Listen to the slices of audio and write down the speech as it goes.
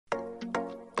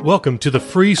Welcome to the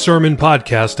free sermon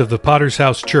podcast of the Potter's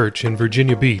House Church in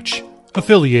Virginia Beach,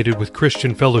 affiliated with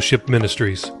Christian Fellowship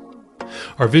Ministries.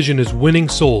 Our vision is winning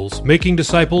souls, making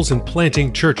disciples, and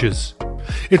planting churches.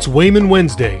 It's Wayman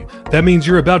Wednesday. That means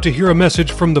you're about to hear a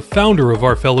message from the founder of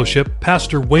our fellowship,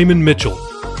 Pastor Wayman Mitchell.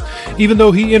 Even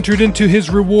though he entered into his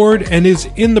reward and is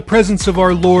in the presence of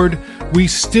our Lord, we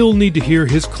still need to hear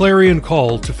his clarion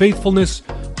call to faithfulness,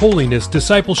 holiness,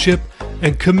 discipleship,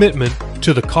 and commitment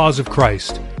to the cause of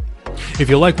Christ. If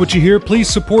you like what you hear, please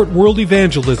support world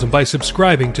evangelism by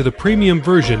subscribing to the premium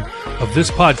version of this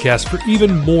podcast for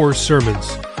even more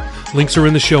sermons. Links are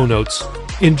in the show notes.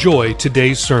 Enjoy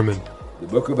today's sermon. The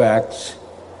book of Acts,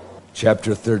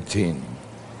 chapter 13.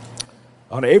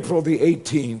 On April the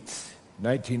 18th,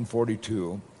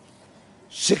 1942,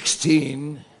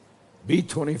 16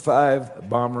 B-25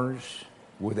 bombers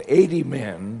with 80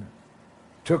 men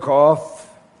took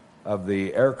off of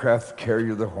the aircraft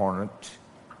carrier, the Hornet,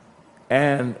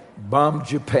 and bombed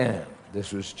Japan.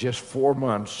 This was just 4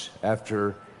 months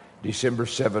after December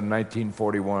 7,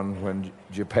 1941, when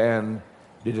Japan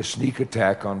did a sneak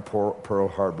attack on Pearl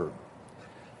Harbor.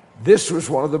 This was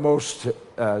one of the most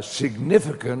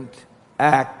significant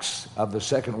acts of the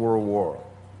Second World War.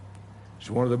 It's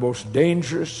one of the most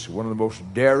dangerous, one of the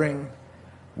most daring,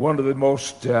 one of the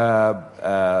most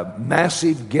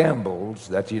massive gambles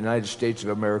that the United States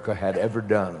of America had ever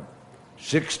done.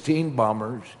 16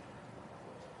 bombers,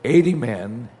 80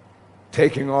 men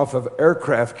taking off of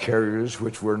aircraft carriers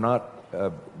which were not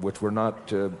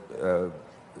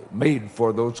made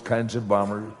for those kinds of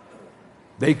bombers.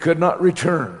 They could not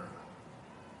return.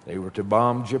 They were to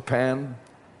bomb Japan,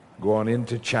 go on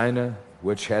into China,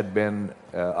 which had been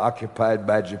occupied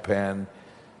by Japan,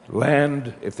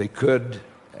 land if they could,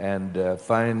 and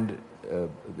find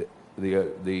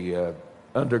the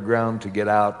underground to get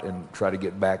out and try to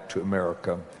get back to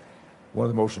America. One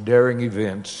of the most daring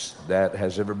events that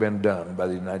has ever been done by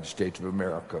the United States of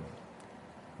America.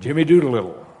 Jimmy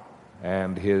Doolittle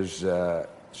and his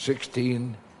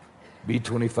 16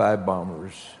 B-25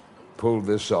 bombers pulled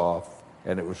this off,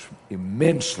 and it was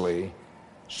immensely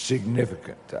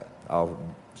significant. I'll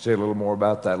say a little more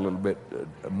about that a little bit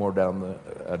more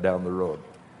down the road.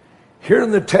 Here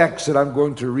in the text that I'm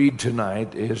going to read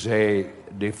tonight is a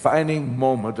defining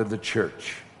moment of the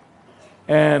church.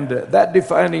 And that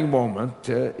defining moment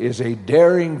is a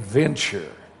daring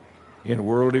venture in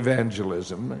world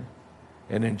evangelism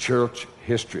and in church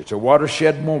history. It's a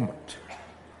watershed moment.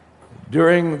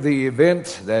 During the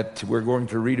event that we're going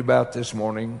to read about this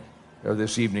morning, or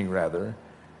this evening rather,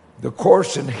 the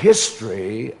course and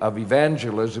history of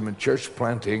evangelism and church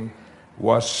planting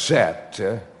was set.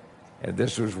 And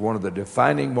this was one of the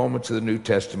defining moments of the New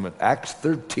Testament. Acts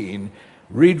 13,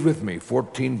 read with me,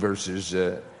 14 verses,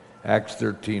 Acts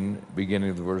 13,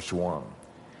 beginning of verse 1.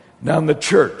 Now in the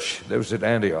church that was at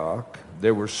Antioch,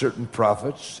 there were certain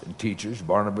prophets and teachers,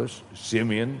 Barnabas,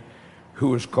 Simeon, who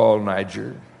was called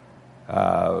Niger,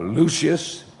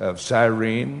 Lucius of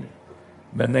Cyrene,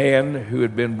 Manaen, who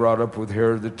had been brought up with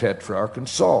Herod the Tetrarch, and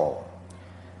Saul.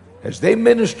 As they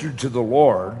ministered to the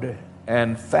Lord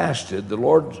and fasted,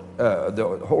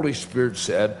 the Holy Spirit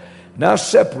said, "Now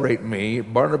separate me,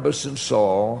 Barnabas and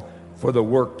Saul, for the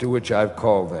work to which I've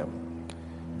called them."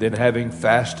 Then having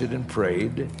fasted and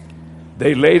prayed,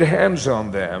 they laid hands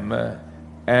on them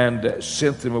and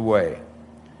sent them away.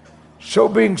 So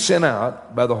being sent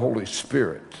out by the Holy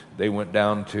Spirit, they went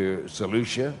down to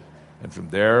Seleucia, and from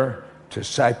there to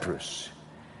Cyprus.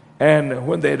 And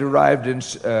when they had arrived in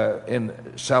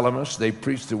Salamis, they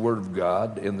preached the word of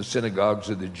God in the synagogues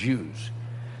of the Jews.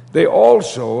 They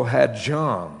also had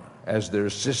John as their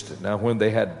assistant. Now, when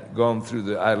they had gone through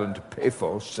the island of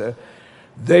Paphos,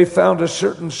 they found a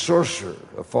certain sorcerer,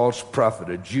 a false prophet,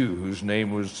 a Jew, whose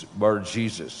name was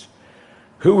Bar-Jesus,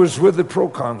 who was with the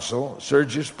proconsul,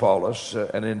 Sergius Paulus,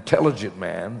 an intelligent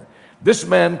man. This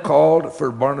man called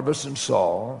for Barnabas and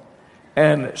Saul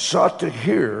and sought to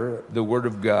hear the word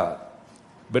of God.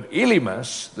 But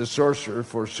Elymas, the sorcerer,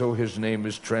 for so his name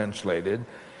is translated,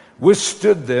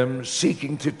 withstood them,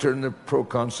 seeking to turn the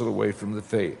proconsul away from the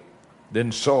faith.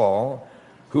 Then Saul,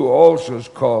 who also is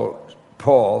called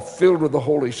Paul, filled with the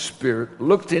Holy Spirit,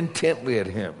 looked intently at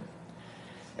him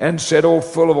and said, "O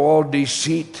full of all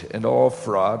deceit and all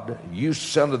fraud, you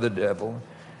son of the devil,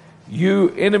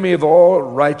 you enemy of all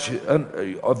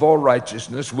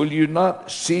righteousness, will you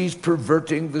not cease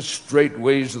perverting the straight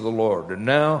ways of the Lord? And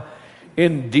now,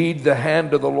 indeed, the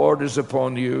hand of the Lord is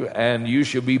upon you, and you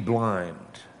shall be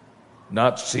blind,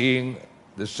 not seeing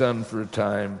the sun for a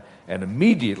time." And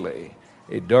immediately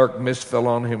a dark mist fell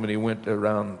on him, and he went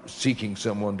around seeking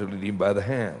someone to lead him by the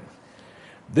hand.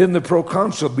 Then the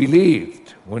proconsul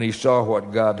believed when he saw what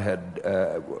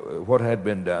had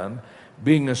been done,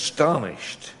 being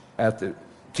astonished at the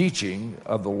teaching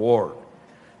of the Lord.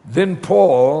 Then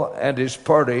Paul and his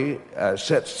party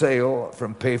set sail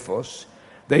from Paphos.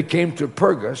 They came to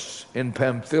Pergas in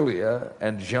Pamphylia,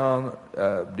 and John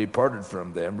departed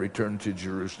from them, returned to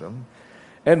Jerusalem.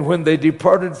 And when they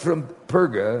departed from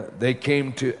Perga, they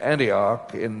came to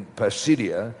Antioch in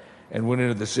Pisidia, and went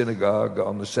into the synagogue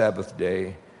on the Sabbath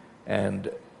day and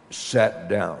sat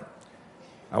down.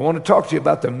 I want to talk to you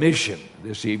about the mission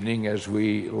this evening as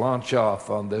we launch off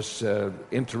on this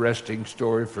interesting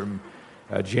story from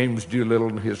James Doolittle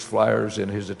and his flyers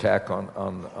and his attack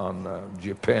on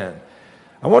Japan.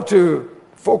 I want to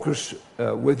focus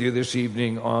with you this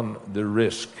evening on the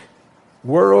risk.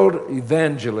 World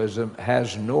evangelism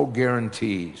has no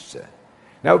guarantees.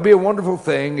 Now, it would be a wonderful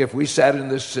thing if we sat in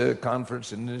this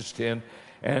conference in this tent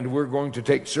and we're going to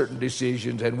take certain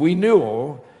decisions and we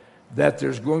knew that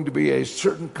there's going to be a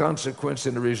certain consequence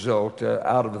and a result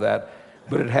out of that,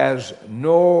 but it has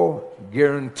no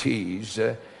guarantees.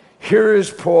 Here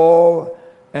is Paul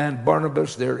and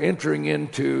Barnabas. They're entering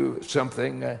into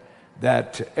something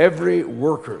that every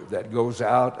worker that goes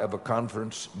out of a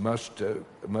conference must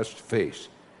face.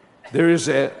 There is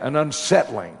an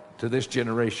unsettling to this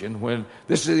generation when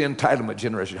this is the entitlement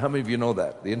generation. How many of you know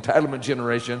that? The entitlement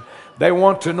generation, they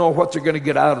want to know what they're going to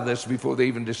get out of this before they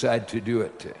even decide to do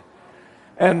it.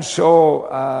 And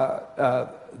so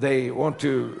they want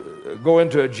to go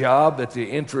into a job at the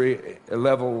entry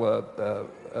level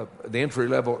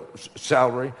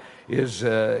salary is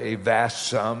a vast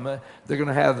sum. They're going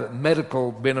to have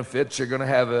medical benefits. They're going to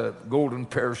have a golden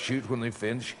parachute when they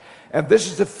finish. And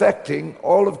this is affecting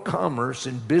all of commerce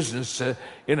and business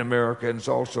in America, and it's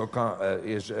also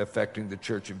is affecting the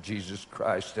Church of Jesus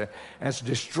Christ. And it's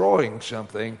destroying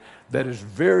something that is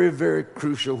very, very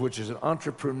crucial, which is an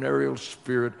entrepreneurial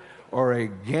spirit or a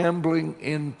gambling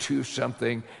into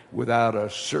something without a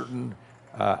certain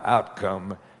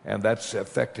outcome. And that's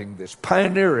affecting this.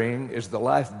 Pioneering is the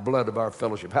lifeblood of our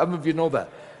fellowship. How many of you know that?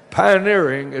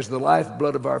 Pioneering is the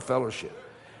lifeblood of our fellowship.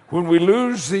 When we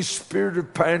lose the spirit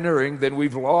of pioneering, then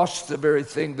we've lost the very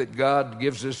thing that God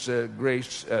gives us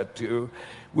grace to.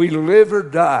 We live or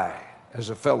die as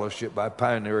a fellowship by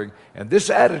pioneering. And this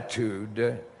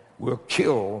attitude will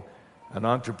kill an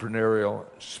entrepreneurial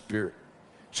spirit.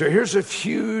 So here's a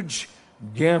huge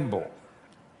gamble.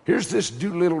 Here's this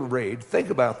Doolittle raid. Think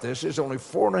about this. It's only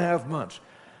 4.5 months.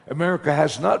 America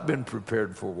has not been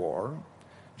prepared for war.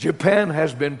 Japan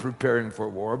has been preparing for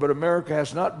war, but America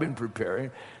has not been preparing.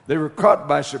 They were caught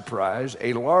by surprise.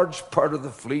 A large part of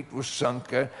the fleet was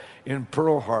sunk in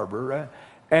Pearl Harbor.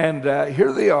 And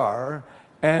here they are,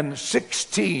 and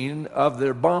 16 of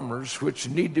their bombers, which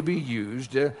need to be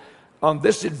used, on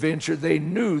this adventure, they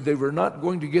knew they were not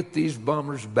going to get these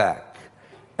bombers back.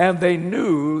 And they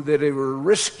knew that they were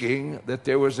risking, that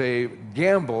there was a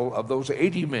gamble of those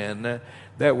 80 men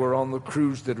that were on the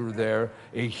cruise that were there,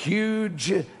 a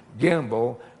huge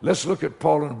gamble. Let's look at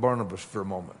Paul and Barnabas for a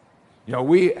moment. You know,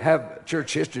 we have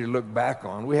church history to look back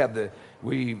on.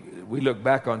 We look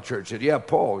back on church and said, yeah,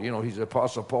 Paul, you know, he's the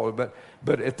Apostle Paul.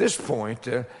 But at this point,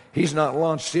 he's not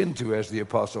launched into as the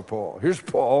Apostle Paul. Here's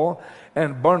Paul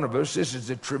and Barnabas. This is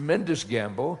a tremendous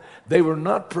gamble. They were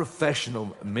not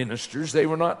professional ministers. They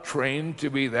were not trained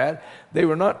to be that. They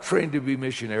were not trained to be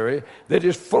missionary. They're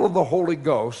just full of the Holy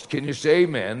Ghost. Can you say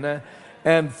amen?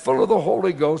 And full of the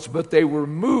Holy Ghost, but they were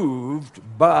moved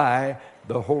by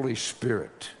the Holy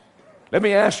Spirit. Let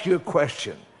me ask you a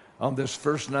question on this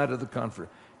first night of the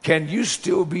conference. Can you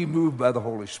still be moved by the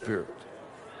Holy Spirit?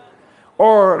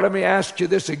 Or let me ask you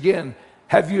this again.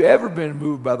 Have you ever been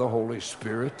moved by the Holy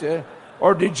Spirit?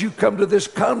 Or did you come to this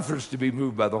conference to be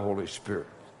moved by the Holy Spirit?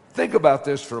 Think about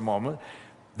this for a moment.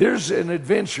 There's an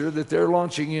adventure that they're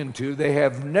launching into they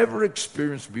have never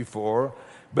experienced before,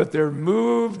 but they're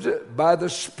moved by the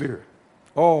Spirit.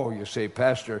 Oh, you say,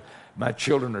 Pastor, my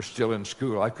children are still in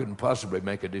school. I couldn't possibly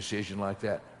make a decision like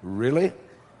that. Really?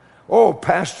 Oh,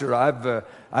 Pastor,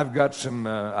 I've got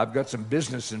some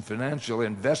business and financial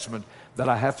investment that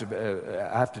I have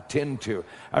to tend to.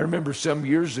 I remember some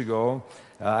years ago,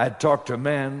 I had talked to a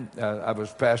man. I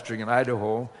was pastoring in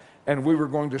Idaho, and we were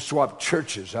going to swap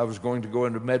churches. I was going to go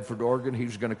into Medford, Oregon. He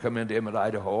was going to come into Emmett,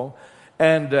 Idaho,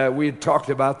 and we had talked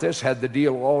about this, had the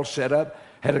deal all set up,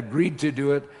 had agreed to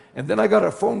do it. And then I got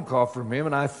a phone call from him,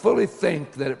 and I fully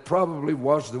think that it probably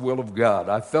was the will of God.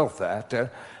 I felt that.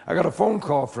 I got a phone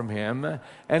call from him,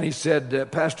 and he said,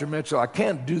 Pastor Mitchell, I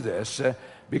can't do this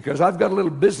because I've got a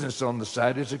little business on the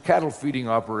side. It's a cattle feeding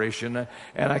operation,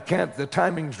 and I can't, the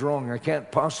timing's wrong. I can't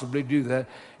possibly do that.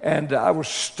 And I was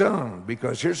stunned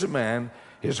because here's a man,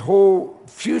 His whole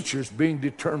future is being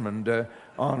determined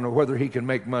on whether he can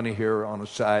make money here on the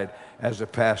side as a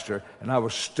pastor. And I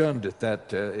was stunned at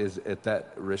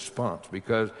that response,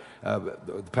 because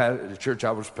the church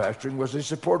I was pastoring was a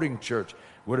supporting church.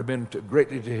 Would have been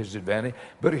greatly to his advantage.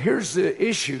 But here's the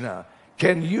issue now.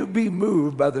 Can you be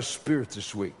moved by the Spirit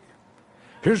this week?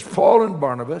 Here's Paul and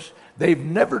Barnabas. They've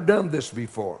never done this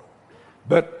before.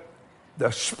 But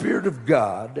the Spirit of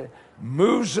God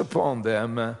moves upon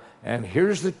them, and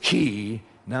here's the key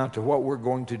now to what we're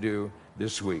going to do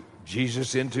this week.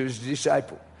 Jesus into his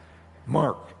disciple.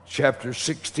 Mark chapter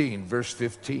 16, verse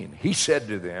 15. He said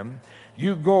to them,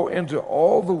 "You go into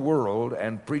all the world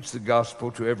and preach the gospel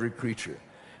to every creature."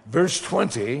 Verse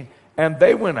 20, and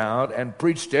they went out and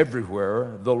preached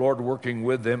everywhere, the Lord working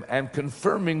with them and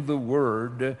confirming the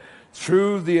word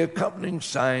through the accompanying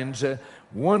signs.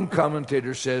 One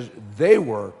commentator says they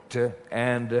worked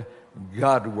and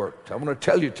God worked. I want to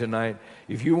tell you tonight,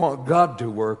 if you want God to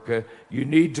work, you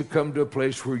need to come to a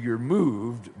place where you're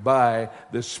moved by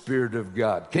the Spirit of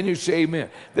God. Can you say amen?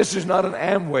 This is not an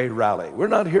Amway rally. We're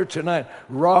not here tonight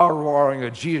rah-rahing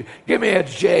a G. Give me a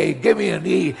J, give me an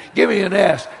E, give me an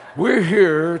S. We're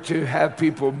here to have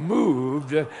people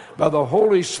moved by the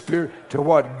Holy Spirit to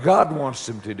what God wants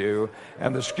them to do.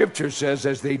 And the Scripture says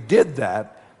as they did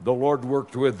that, the Lord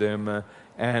worked with them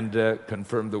and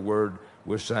confirmed the word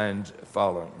with signs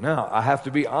following. Now, I have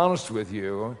to be honest with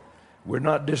you. We're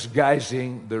not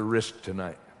disguising the risk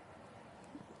tonight.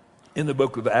 In the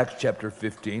book of Acts chapter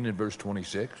 15 and verse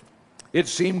 26, it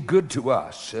seemed good to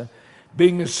us,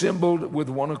 being assembled with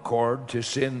one accord, to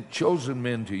send chosen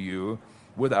men to you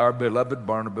with our beloved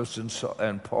Barnabas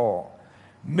and Paul,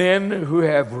 men who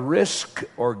have risked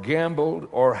or gambled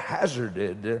or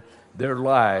hazarded their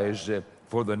lives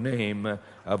for the name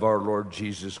of our Lord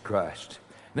Jesus Christ.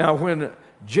 Now, when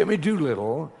Jimmy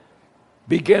Doolittle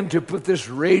began to put this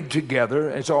raid together,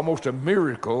 it's almost a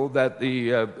miracle that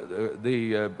the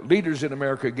leaders in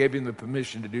America gave him the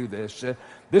permission to do this.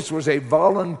 This was a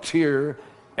volunteer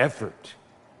effort.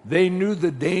 They knew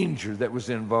the danger that was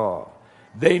involved.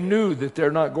 They knew that they're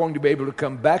not going to be able to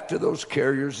come back to those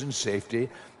carriers in safety.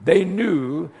 They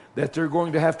knew that they're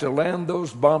going to have to land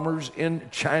those bombers in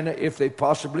China if they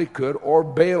possibly could, or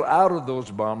bail out of those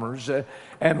bombers.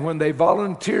 And when they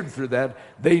volunteered for that,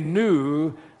 they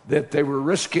knew that they were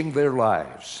risking their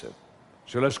lives.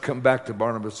 So let's come back to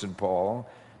Barnabas and Paul,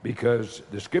 because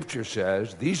the Scripture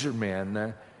says these are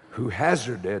men who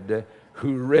hazarded,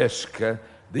 who risked.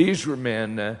 These were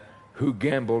men who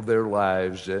gambled their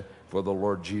lives for the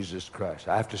Lord Jesus Christ.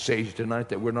 I have to say tonight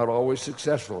that we're not always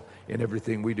successful in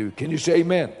everything we do. Can you say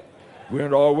amen? We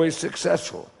aren't always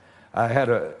successful. I had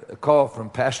a call from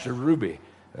Pastor Ruby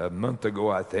a month ago,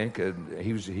 I think, and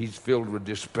he's filled with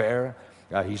despair.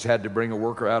 He's had to bring a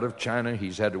worker out of China.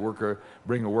 He's had to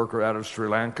bring a worker out of Sri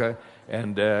Lanka,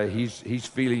 and he's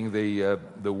feeling the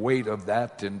weight of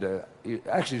that. And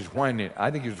actually, he's whining.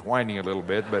 I think he was whining a little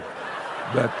bit,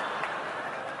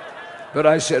 But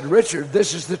I said, Richard,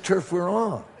 this is the turf we're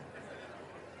on.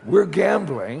 We're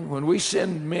gambling. When we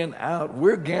send men out,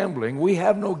 we're gambling. We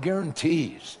have no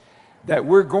guarantees that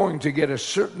we're going to get a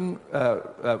certain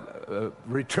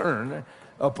return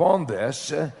upon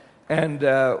this. And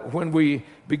when we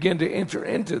begin to enter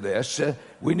into this,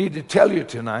 we need to tell you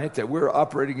tonight that we're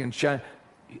operating in China.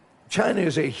 China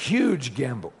is a huge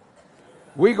gamble.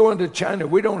 We go into China,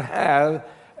 we don't have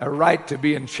a right to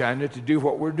be in China to do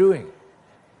what we're doing.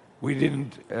 We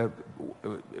didn't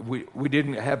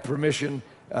have permission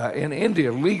in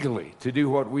India legally to do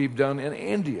what we've done in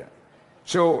India.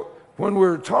 So when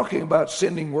we're talking about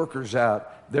sending workers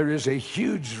out, there is a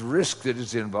huge risk that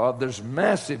is involved. There's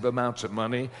massive amounts of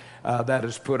money that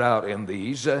is put out in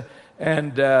these.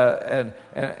 And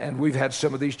we've had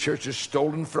some of these churches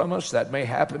stolen from us. That may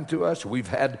happen to us. We've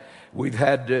had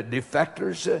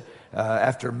defectors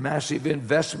after massive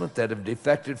investment that have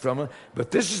defected from us. But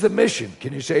this is the mission.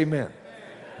 Can you say amen?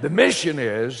 The mission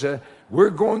is we're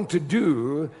going to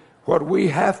do what we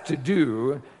have to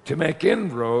do to make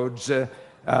inroads to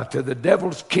the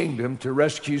devil's kingdom, to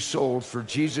rescue souls for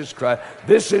Jesus Christ.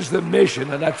 This is the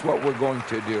mission, and that's what we're going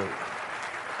to do.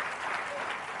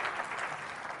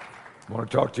 I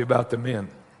want to talk to you about the men.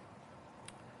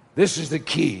 This is the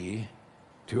key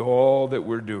to all that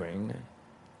we're doing.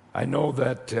 I know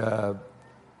that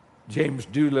James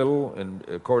Doolittle, and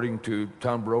according to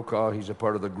Tom Brokaw, he's a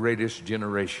part of the greatest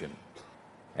generation.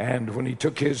 And when he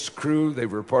took his crew, they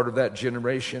were part of that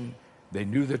generation. They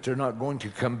knew that they're not going to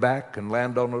come back and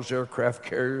land on those aircraft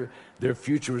carriers. Their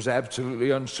future was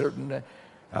absolutely uncertain.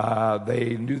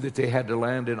 They knew that they had to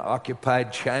land in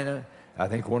occupied China. I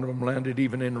think one of them landed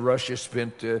even in Russia,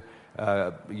 spent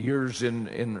years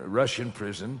in Russian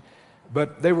prison.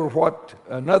 But they were what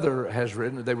another has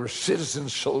written, they were citizen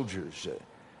soldiers.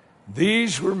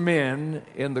 These were men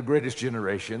in the greatest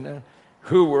generation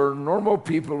who were normal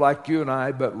people like you and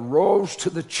I, but rose to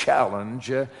the challenge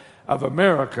of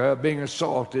America being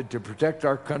assaulted to protect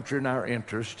our country and our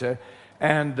interest.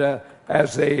 And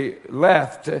as they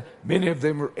left, many of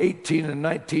them were 18 and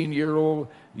 19-year-old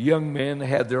young men,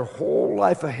 had their whole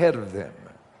life ahead of them.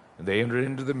 They entered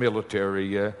into the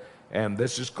military, and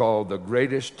this is called the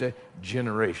greatest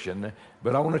generation.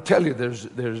 But I want to tell you,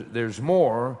 there's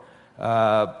more.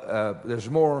 There's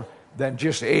more than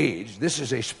just age. This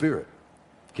is a spirit.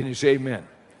 Can you say amen?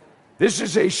 This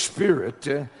is a spirit,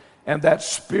 and that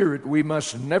spirit we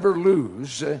must never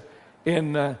lose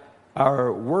in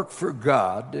our work for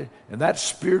God. And that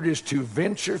spirit is to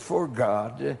venture for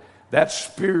God. That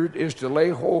spirit is to lay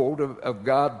hold of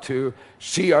God to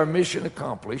see our mission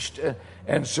accomplished.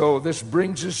 And so this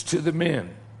brings us to the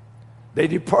men. They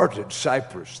departed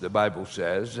Cyprus, the Bible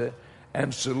says,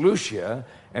 and Seleucia,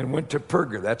 and went to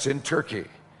Perga. That's in Turkey.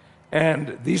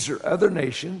 And these are other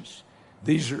nations.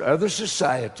 These are other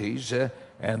societies.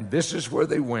 And this is where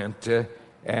they went.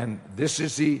 And this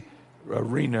is the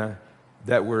arena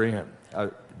that we're in.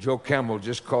 Joe Campbell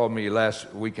just called me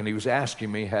last week, and he was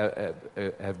asking me,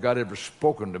 have God ever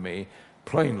spoken to me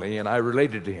plainly? And I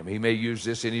related to him. He may use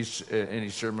this in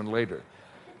his sermon later.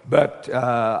 But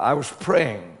I was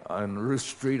praying on Ruth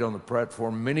Street on the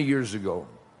platform many years ago.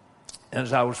 And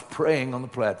as I was praying on the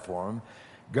platform,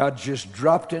 God just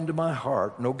dropped into my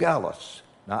heart Nogales.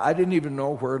 Now, I didn't even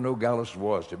know where Nogales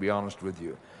was, to be honest with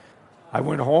you. I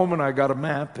went home and I got a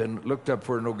map and looked up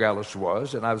where Nogales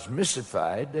was, and I was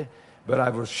mystified, but I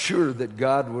was sure that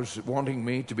God was wanting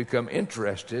me to become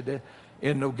interested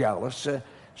in Nogales.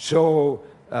 So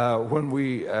when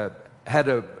we had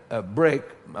a break,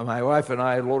 my wife and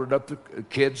I loaded up the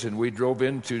kids and we drove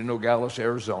into Nogales,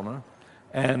 Arizona.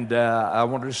 And I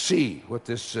wanted to see what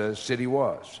this city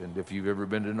was. And if you've ever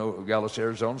been to Nogales,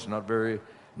 Arizona, it's not very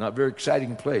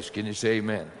exciting place. Can you say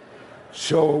amen?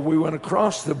 So we went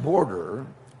across the border.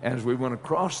 And as we went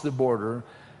across the border,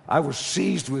 I was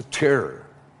seized with terror.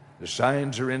 The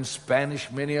signs are in Spanish,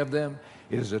 many of them.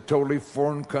 It is a totally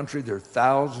foreign country. There are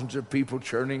thousands of people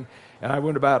churning. And I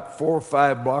went about 4 or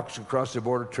 5 blocks across the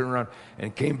border, turned around,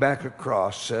 and came back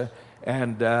across.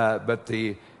 But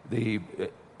the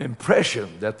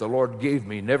impression that the Lord gave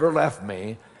me never left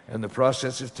me. In the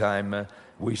process of time,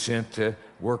 we sent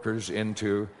workers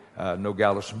into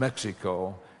Nogales,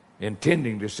 Mexico,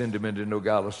 intending to send them into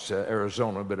Nogales,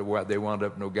 Arizona, but they wound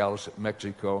up in Nogales,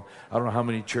 Mexico. I don't know how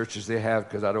many churches they have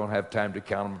because I don't have time to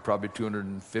count them. Probably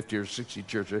 250 or 60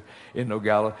 churches in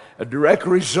Nogales. A direct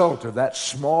result of that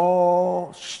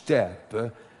small step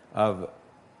of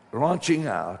launching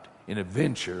out in a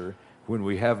venture when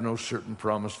we have no certain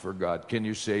promise for God. Can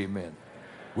you say amen?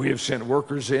 We have sent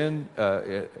workers in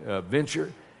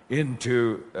venture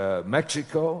into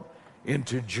Mexico,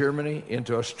 into Germany,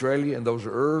 into Australia in those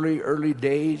early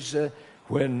days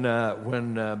when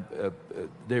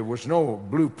there was no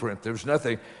blueprint. There was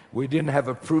nothing. We didn't have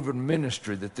a proven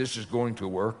ministry that this is going to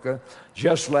work.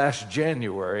 Just last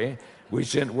January, we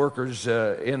sent workers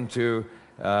into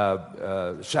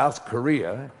South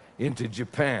Korea, into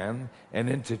Japan, and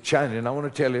into China. And I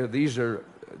want to tell you, these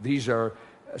are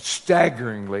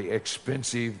staggeringly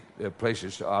expensive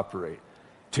places to operate.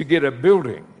 To get a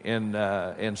building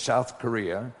in South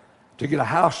Korea, to get a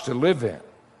house to live in,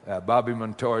 Bobby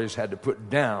Montoya's had to put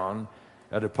down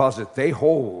a deposit they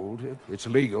hold. It's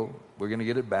legal. We're going to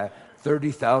get it back.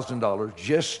 $30,000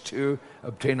 just to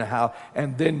obtain a house,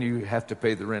 and then you have to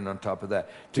pay the rent on top of that.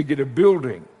 To get a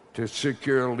building to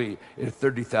securely is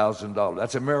 $30,000.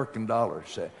 That's American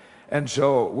dollars. And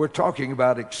so we're talking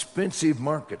about expensive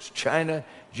markets. China,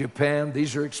 Japan,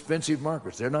 these are expensive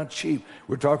markets. They're not cheap.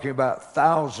 We're talking about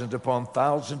thousands upon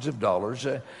thousands of dollars.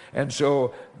 And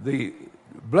so the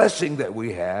blessing that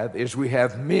we have is we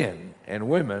have men and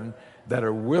women that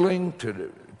are willing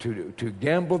to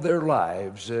gamble their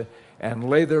lives and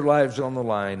lay their lives on the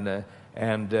line.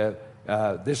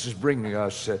 This is bringing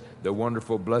us the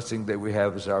wonderful blessing that we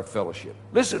have as our fellowship.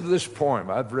 Listen to this poem.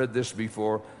 I've read this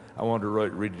before. I want to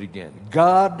read it again.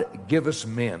 God, give us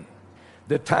men.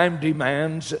 The time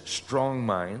demands strong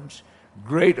minds,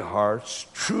 great hearts,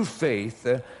 true faith,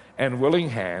 and willing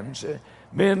hands.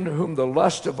 Men whom the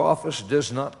lust of office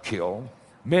does not kill.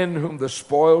 Men whom the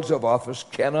spoils of office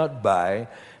cannot buy.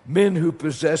 Men who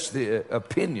possess the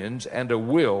opinions and a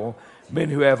will. Men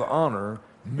who have honor.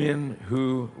 Men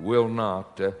who will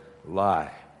not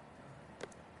lie.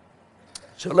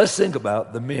 So let's think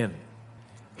about the men.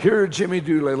 Here Jimmy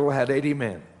Doolittle had 80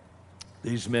 men.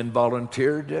 These men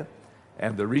volunteered,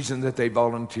 and the reason that they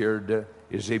volunteered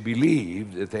is they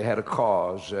believed that they had a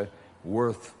cause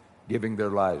worth giving their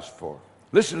lives for.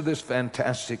 Listen to this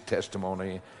fantastic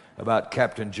testimony about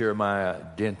Captain Jeremiah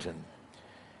Denton.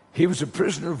 He was a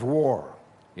prisoner of war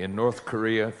in North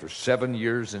Korea for 7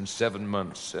 years and 7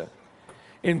 months,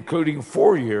 including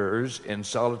 4 years in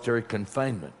solitary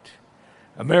confinement.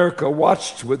 America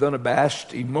watched with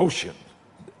unabashed emotion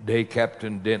the day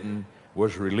Captain Denton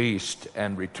was released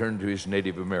and returned to his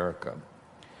native America.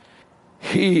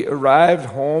 He arrived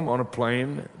home on a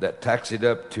plane that taxied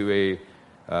up to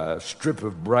a strip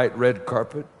of bright red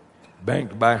carpet,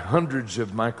 banked by hundreds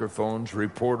of microphones,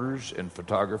 reporters, and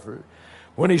photographers.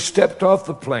 When he stepped off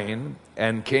the plane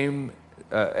and came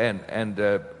and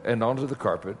onto the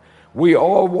carpet, we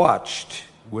all watched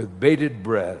with bated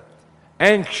breath,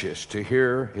 anxious to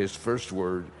hear his first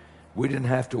word. We didn't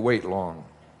have to wait long.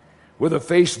 With a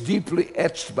face deeply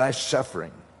etched by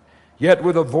suffering, yet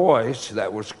with a voice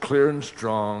that was clear and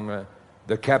strong,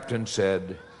 the captain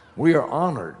said, "We are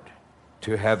honored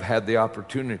to have had the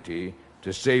opportunity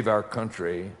to save our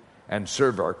country and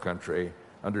serve our country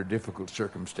under difficult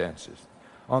circumstances."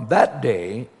 On that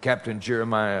day, Captain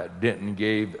Jeremiah Denton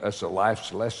gave us a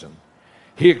life's lesson.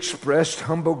 He expressed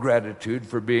humble gratitude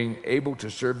for being able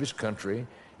to serve his country,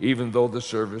 even though the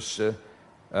service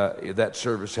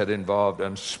had involved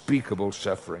unspeakable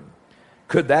suffering.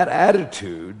 Could that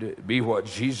attitude be what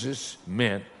Jesus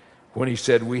meant when he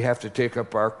said we have to take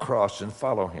up our cross and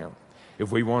follow him if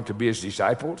we want to be his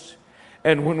disciples?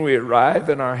 And when we arrive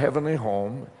in our heavenly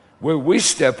home, will we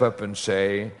step up and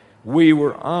say, we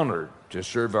were honored to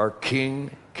serve our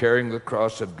King, carrying the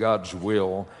cross of God's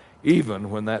will, even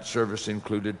when that service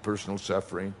included personal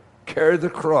suffering? Carry the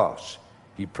cross.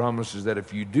 He promises that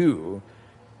if you do,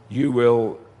 you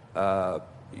will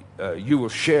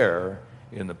share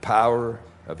in the power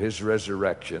of his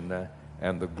resurrection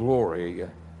and the glory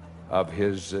of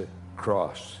his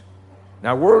cross.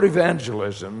 Now, world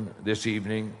evangelism this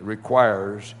evening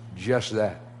requires just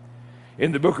that.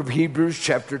 In the book of Hebrews,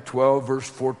 chapter 12, verse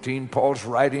 14, Paul's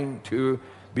writing to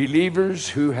believers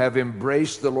who have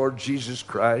embraced the Lord Jesus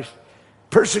Christ.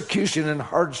 Persecution and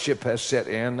hardship has set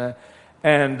in,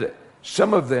 and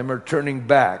some of them are turning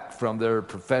back from their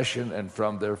profession and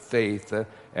from their faith,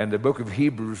 and the book of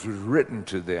Hebrews was written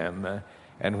to them.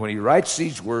 And when he writes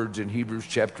these words in Hebrews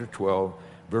chapter 12,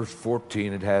 verse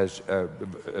 14,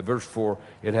 verse 4,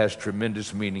 it has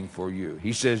tremendous meaning for you.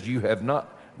 He says, "You have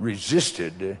not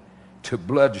resisted to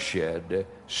bloodshed,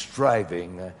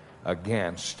 striving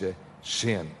against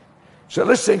sin." So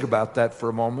let's think about that for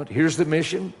a moment. Here's the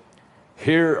mission.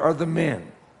 Here are the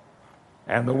men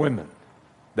and the women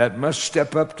that must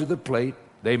step up to the plate.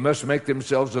 They must make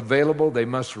themselves available. They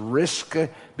must risk,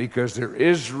 because there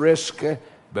is risk,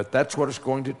 but that's what it's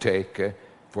going to take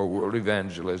for world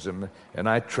evangelism. And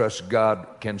I trust God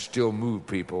can still move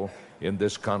people in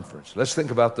this conference. Let's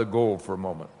think about the goal for a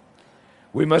moment.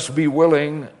 We must be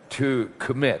willing to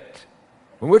commit.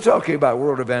 When we're talking about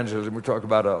world evangelism, we're talking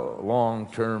about a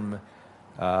long-term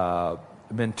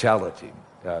mentality.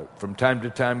 From time to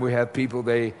time, we have people,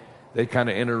 they kind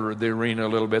of enter the arena a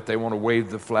little bit. They want to wave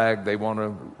the flag. They want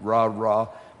to rah-rah.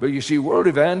 But you see, world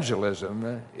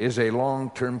evangelism is a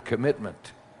long-term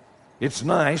commitment. It's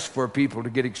nice for people to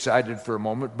get excited for a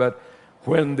moment, but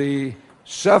when the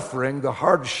suffering, the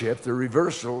hardship, the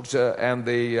reversals, and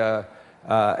the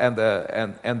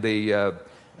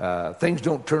things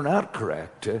don't turn out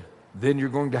correct, then you're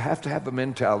going to have a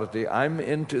mentality. I'm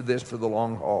into this for the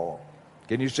long haul.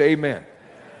 Can you say amen?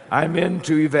 I'm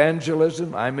into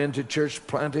evangelism. I'm into church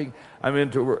planting. I'm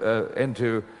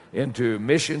into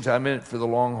missions. I'm in it for the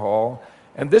long haul.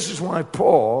 And this is why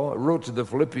Paul wrote to the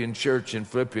Philippian church in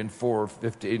Philippians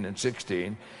 4:15 and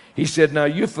 16. He said, "Now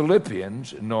you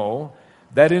Philippians know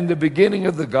that in the beginning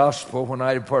of the gospel, when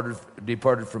I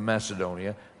departed from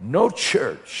Macedonia, no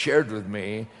church shared with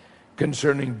me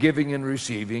concerning giving and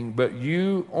receiving, but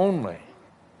you only."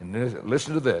 And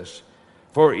listen to this.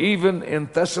 "For even in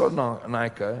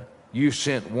Thessalonica, you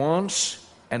sent once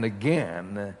and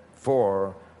again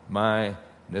for my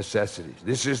necessities."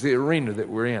 This is the arena that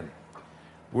we're in.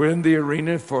 We're in the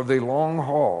arena for the long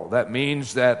haul. That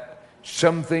means that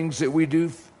some things that we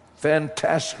do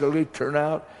fantastically turn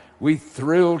out. We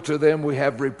thrill to them. We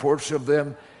have reports of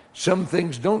them. Some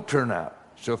things don't turn out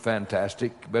so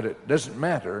fantastic, but it doesn't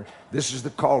matter. This is the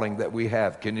calling that we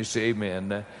have. Can you say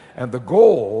amen? And the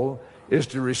goal is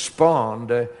to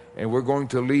respond, and we're going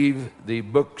to leave the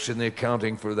books and the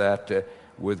accounting for that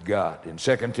with God. In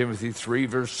 2 Timothy 3,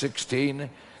 verse 16,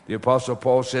 the Apostle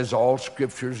Paul says, "All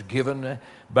Scripture is given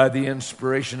by the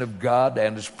inspiration of God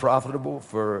and is profitable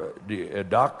for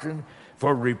doctrine,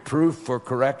 for reproof, for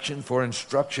correction, for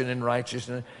instruction in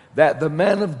righteousness, that the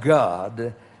man of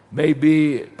God may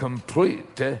be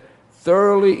complete,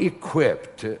 thoroughly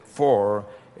equipped for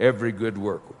every good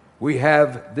work. We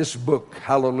have this book,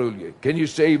 hallelujah. Can you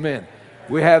say amen?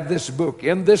 We have this book.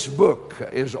 In this book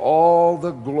is all the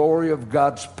glory of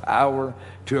God's power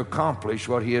to accomplish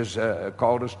what He has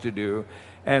called us to do.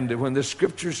 And when the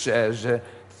Scripture says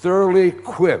thoroughly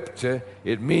equipped,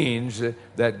 it means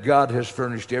that God has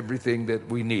furnished everything that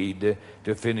we need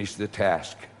to finish the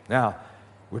task. Now,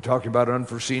 we're talking about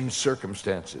unforeseen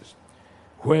circumstances.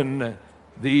 When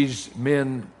these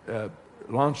men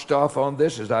launched off on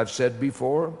this, as I've said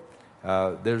before,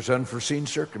 there's unforeseen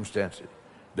circumstances.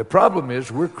 The problem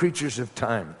is we're creatures of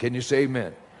time. Can you say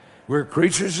amen? We're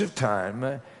creatures of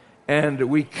time, and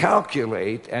we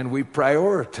calculate and we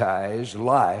prioritize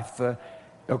life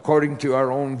according to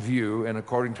our own view and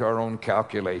according to our own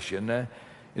calculation.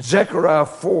 Zechariah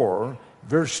 4,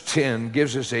 verse 10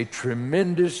 gives us a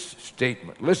tremendous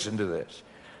statement. Listen to this.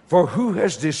 For who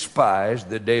has despised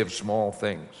the day of small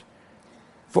things?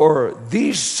 For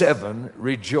these 7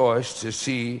 rejoice to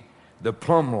see the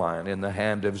plumb line in the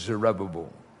hand of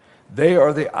Zerubbabel. They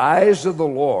are the eyes of the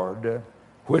Lord,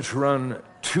 which run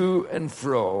to and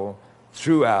fro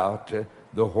throughout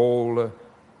the whole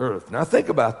earth. Now think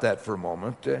about that for a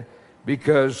moment,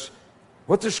 because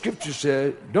what the Scripture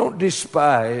says, don't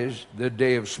despise the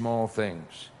day of small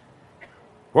things.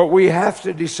 What we have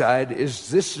to decide is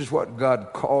this is what God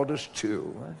called us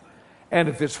to. And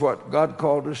if it's what God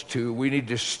called us to, we need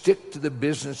to stick to the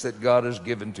business that God has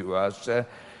given to us,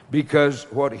 because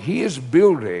what He is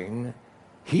building,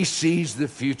 He sees the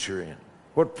future in.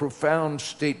 What profound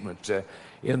statement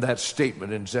in that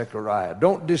statement in Zechariah.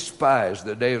 Don't despise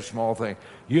the day of small things.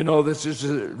 You know, this is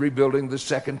rebuilding the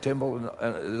second temple,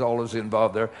 and all is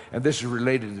involved there, and this is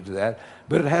related to that.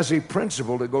 But it has a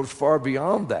principle that goes far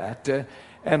beyond that.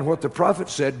 And what the prophet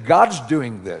said, God's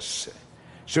doing this.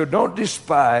 So don't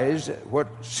despise what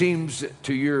seems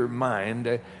to your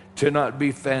mind to not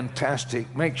be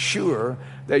fantastic. Make sure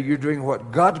that you're doing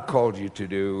what God called you to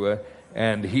do,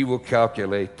 and He will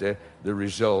calculate the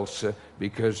results,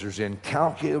 because there's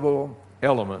incalculable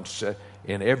elements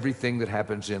in everything that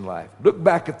happens in life. Look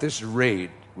back at this raid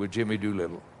with Jimmy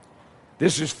Doolittle.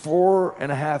 This is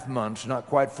 4.5 months, not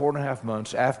quite 4.5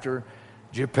 months, after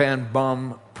Japan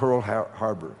bombed Pearl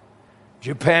Harbor.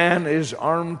 Japan is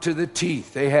armed to the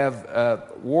teeth. They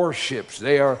have warships.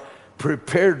 They are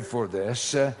prepared for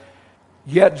this.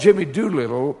 Yet Jimmy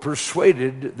Doolittle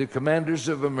persuaded the commanders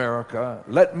of America,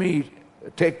 let me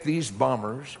take these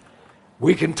bombers.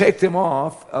 We can take them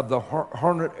off of the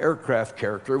Hornet aircraft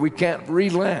character. We can't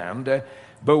re-land,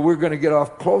 but we're going to get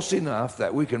off close enough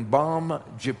that we can bomb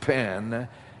Japan,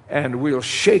 and we'll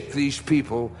shake these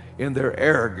people in their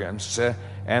arrogance.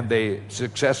 And they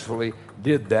successfully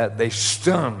did that. They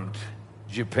stunned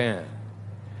Japan.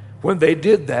 When they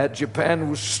did that, Japan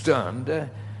was stunned,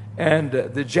 and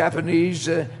the Japanese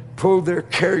pulled their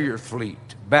carrier fleet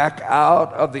back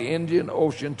out of the Indian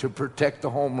Ocean to protect the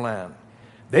homeland.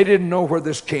 They didn't know where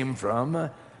this came from.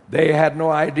 They had no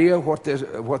idea what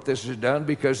this had done,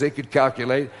 because they could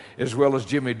calculate as well as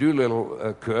Jimmy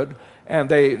Doolittle could, and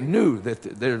they knew that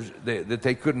that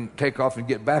they couldn't take off and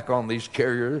get back on these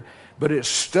carriers. But it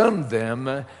stunned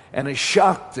them, and it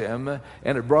shocked them,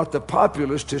 and it brought the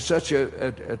populace to such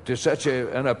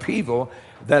an upheaval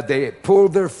that they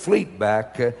pulled their fleet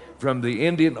back from the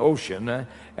Indian Ocean.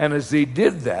 And as they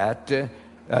did that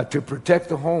to protect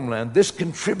the homeland, this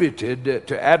contributed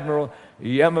to Admiral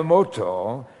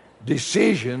Yamamoto's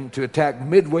decision to attack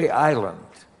Midway Island.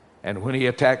 And when he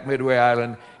attacked Midway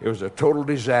Island, it was a total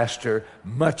disaster.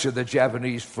 Much of the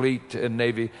Japanese fleet and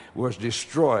navy was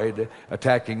destroyed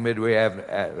attacking Midway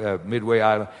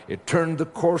Island. It turned the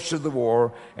course of the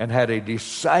war and had a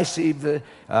decisive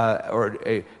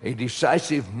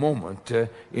decisive moment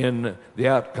in the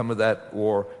outcome of that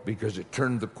war, because it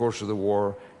turned the course of the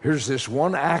war. Here's this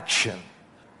one action.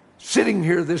 Sitting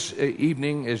here this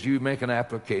evening as you make an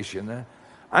application,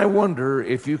 I wonder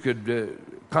if you could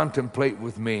contemplate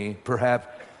with me, perhaps,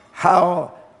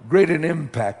 how great an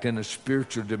impact in a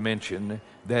spiritual dimension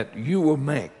that you will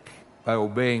make by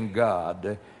obeying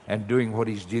God and doing what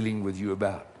He's dealing with you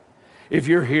about. If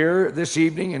you're here this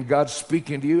evening and God's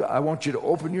speaking to you, I want you to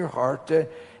open your heart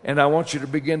and I want you to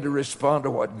begin to respond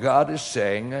to what God is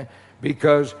saying,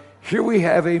 because here we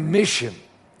have a mission.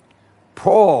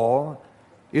 Paul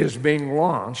is being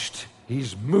launched.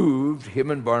 He's moved,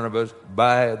 him and Barnabas,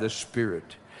 by the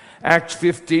Spirit. Acts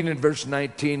 15 and verse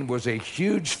 19 was a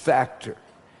huge factor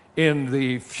in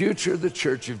the future of the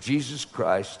church of Jesus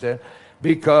Christ,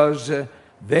 because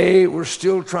They were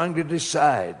still trying to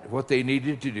decide what they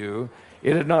needed to do.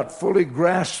 It had not fully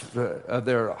grasped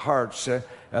their hearts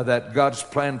that God's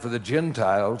plan for the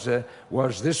Gentiles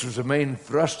was the main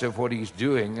thrust of what he's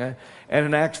doing. And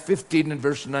in Acts 15 and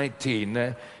verse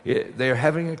 19, they're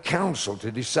having a council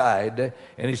to decide.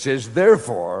 And he says,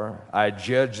 therefore, I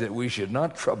judge that we should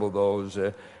not trouble those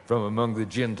from among the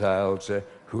Gentiles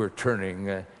who are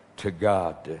turning to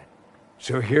God.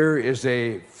 So here is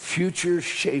a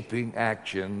future-shaping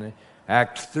action,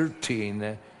 Acts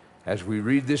 13, as we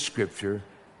read this scripture.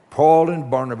 Paul and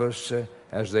Barnabas,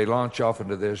 as they launch off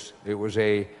into this, it was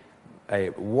a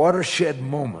watershed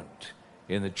moment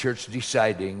in the church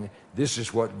deciding this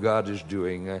is what God is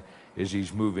doing as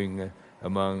he's moving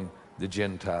among the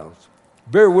Gentiles.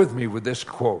 Bear with me with this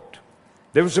quote.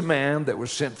 There was a man that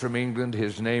was sent from England.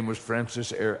 His name was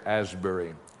Francis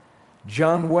Asbury.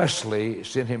 John Wesley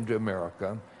sent him to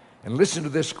America. And listen to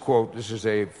this quote. This is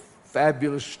a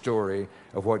fabulous story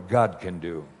of what God can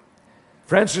do.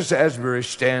 Francis Asbury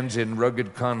stands in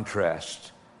rugged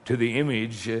contrast to the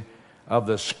image of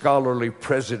the scholarly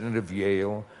president of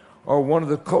Yale or one of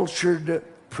the cultured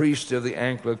priests of the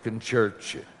Anglican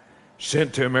Church,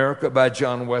 sent to America by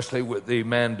John Wesley with the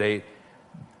mandate,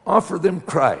 offer them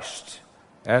Christ.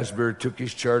 Asbury took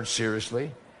his charge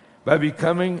seriously by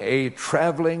becoming a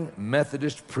traveling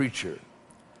Methodist preacher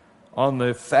on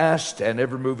the fast and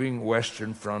ever-moving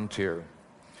western frontier.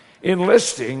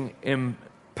 Enlisting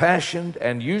impassioned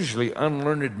and usually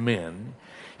unlearned men,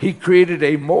 he created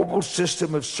a mobile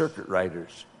system of circuit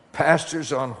riders,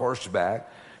 pastors on horseback.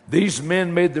 These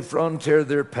men made the frontier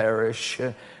their parish,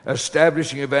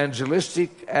 establishing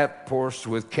evangelistic outposts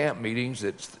with camp meetings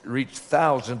that reached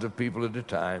thousands of people at a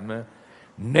time.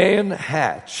 Nan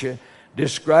Hatch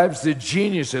describes the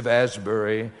genius of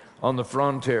Asbury on the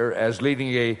frontier as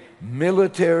leading a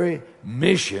military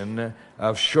mission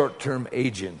of short-term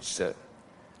agents.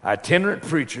 Itinerant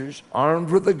preachers armed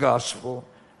with the gospel.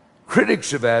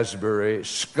 Critics of Asbury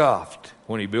scoffed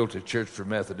when he built a church for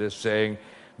Methodists, saying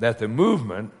that the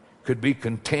movement could be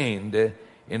contained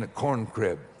in a corn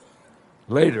crib.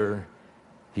 Later,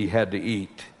 he had to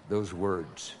eat those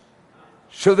words.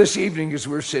 So this evening, as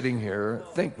we're sitting here,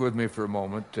 think with me for a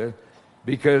moment,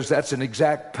 because that's an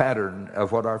exact pattern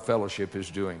of what our fellowship is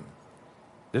doing.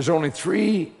 There's only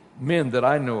 3 men that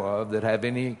I know of that have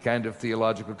any kind of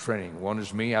theological training. One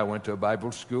is me. I went to a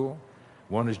Bible school.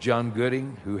 One is John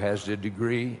Gooding, who has a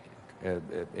degree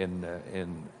in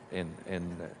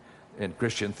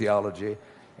Christian theology.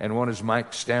 And one is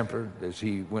Mike Stamper, as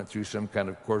he went through some kind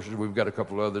of courses. We've got a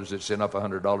couple others that sent up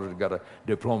 $100 and got a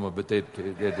diploma, but they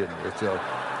didn't.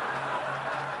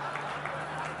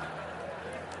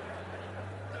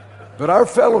 But our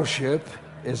fellowship,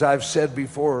 as I've said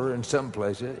before in some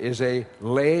places, is a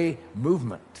lay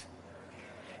movement.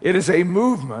 It is a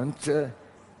movement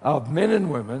of men and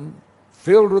women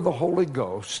filled with the Holy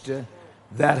Ghost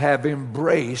that have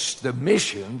embraced the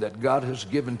mission that God has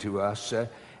given to us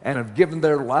and have given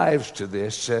their lives to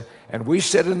this. And we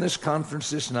said in this conference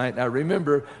this night, now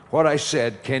remember what I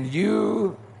said, can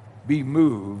you be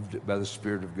moved by the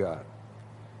Spirit of God?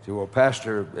 So, well,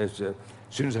 Pastor, as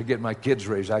soon as I get my kids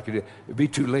raised, it'd be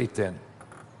too late then.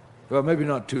 Well, maybe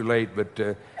not too late, but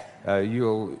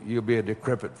you'll be a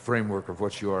decrepit framework of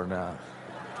what you are now.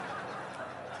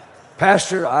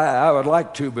 Pastor, I would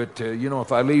like to, but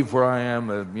if I leave where I am,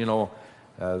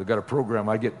 they've got a program.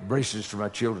 I get braces for my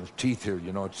children's teeth here.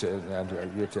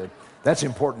 That's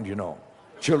important.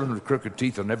 Children with crooked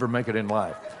teeth will never make it in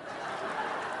life.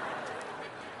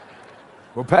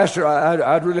 Well, Pastor,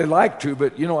 I'd really like to,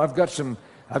 but I've got some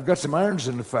irons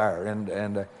in the fire,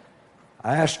 and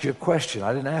I asked you a question.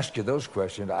 I didn't ask you those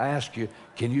questions. I asked you,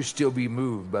 can you still be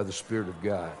moved by the Spirit of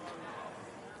God?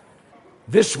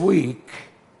 This week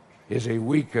is a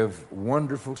week of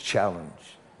wonderful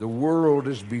challenge. The world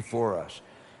is before us.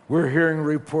 We're hearing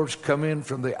reports come in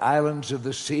from the islands of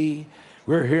the sea.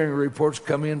 We're hearing reports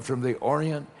come in from the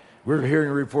Orient. We're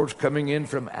hearing reports coming in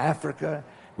from Africa.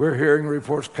 We're hearing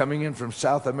reports coming in from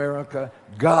South America.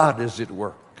 God is at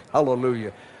work.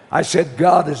 Hallelujah. I said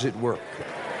God is at work.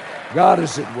 God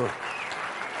is at work.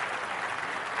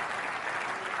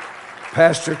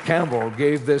 Pastor Campbell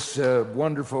gave this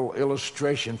wonderful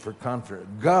illustration for confidence.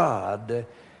 God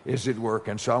is at work.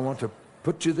 And so I want to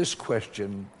put you this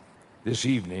question this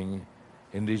evening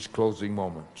in these closing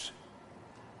moments.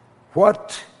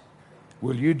 What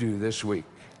will you do this week?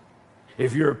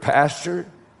 If you're a pastor,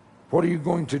 what are you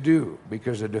going to do?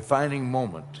 Because a defining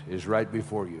moment is right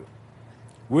before you.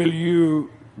 Will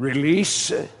you release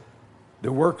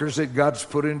the workers that God's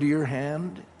put into your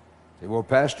hand? Say, well,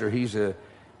 Pastor, he's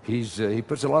He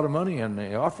puts a lot of money in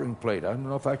the offering plate. I don't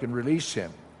know if I can release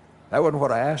him. That wasn't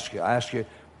what I asked you. I asked you,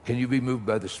 can you be moved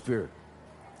by the Spirit?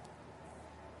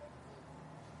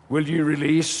 Will you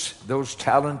release those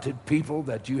talented people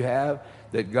that you have,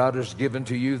 that God has given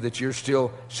to you, that you're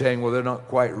still saying, well, they're not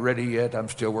quite ready yet, I'm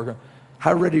still working?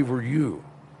 How ready were you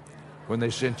when they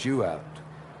sent you out?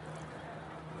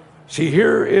 See,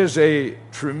 here is a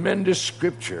tremendous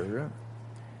scripture,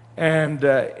 and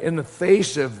in the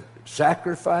face of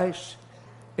sacrifice,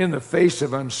 in the face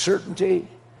of uncertainty,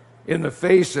 in the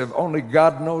face of only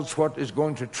God knows what is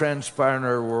going to transpire in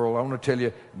our world, I want to tell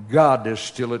you, God is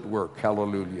still at work.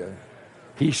 Hallelujah.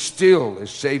 He still is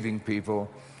saving people,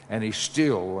 and He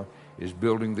still is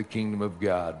building the kingdom of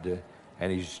God,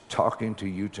 and He's talking to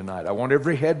you tonight. I want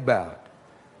every head bowed.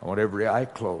 I want every eye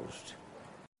closed.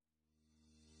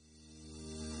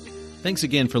 Thanks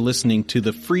again for listening to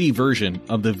the free version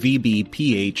of the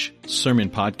VBPH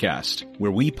Sermon Podcast, where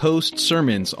we post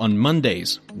sermons on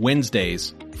Mondays,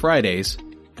 Wednesdays, Fridays,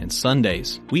 and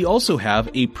Sundays. We also have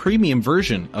a premium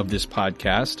version of this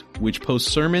podcast, which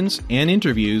posts sermons and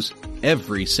interviews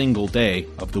every single day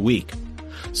of the week.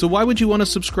 So why would you want to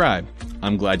subscribe?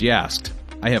 I'm glad you asked.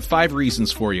 I have 5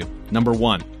 reasons for you. Number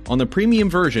 1, on the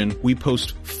premium version, we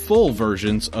post full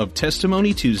versions of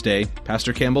Testimony Tuesday,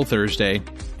 Pastor Campbell Thursday,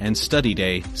 and Study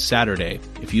Day Saturday.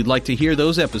 If you'd like to hear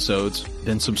those episodes,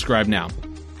 then subscribe now.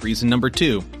 Reason number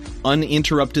 2,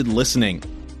 uninterrupted listening.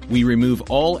 We remove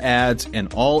all ads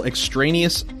and all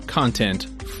extraneous content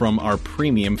from our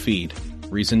premium feed.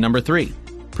 Reason number 3,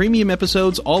 premium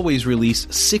episodes always release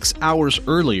 6 hours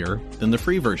earlier than the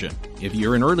free version. If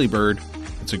you're an early bird,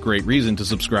 it's a great reason to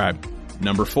subscribe.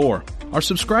 Number 4, our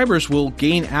subscribers will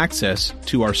gain access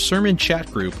to our sermon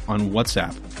chat group on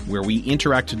WhatsApp, where we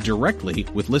interact directly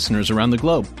with listeners around the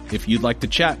globe. If you'd like to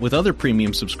chat with other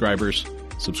premium subscribers,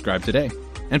 subscribe today.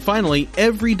 And finally,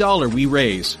 every dollar we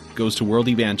raise goes to world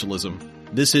evangelism.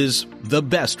 This is the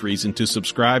best reason to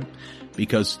subscribe,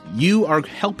 because you are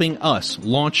helping us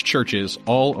launch churches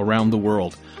all around the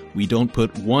world. We don't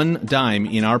put one dime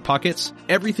in our pockets.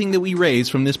 Everything that we raise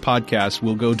from this podcast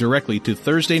will go directly to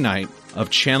Thursday night of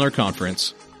Chandler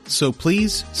Conference. So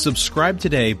please subscribe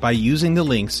today by using the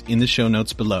links in the show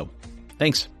notes below.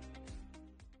 Thanks.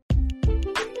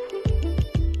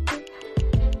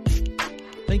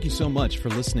 Thank you so much for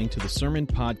listening to the Sermon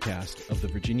Podcast of the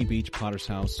Virginia Beach Potter's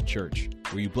House Church.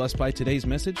 Were you blessed by today's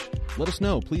message? Let us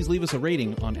know. Please leave us a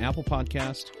rating on Apple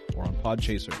Podcast or on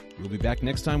Podchaser. We'll be back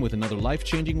next time with another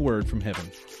life-changing word from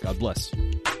heaven. God bless.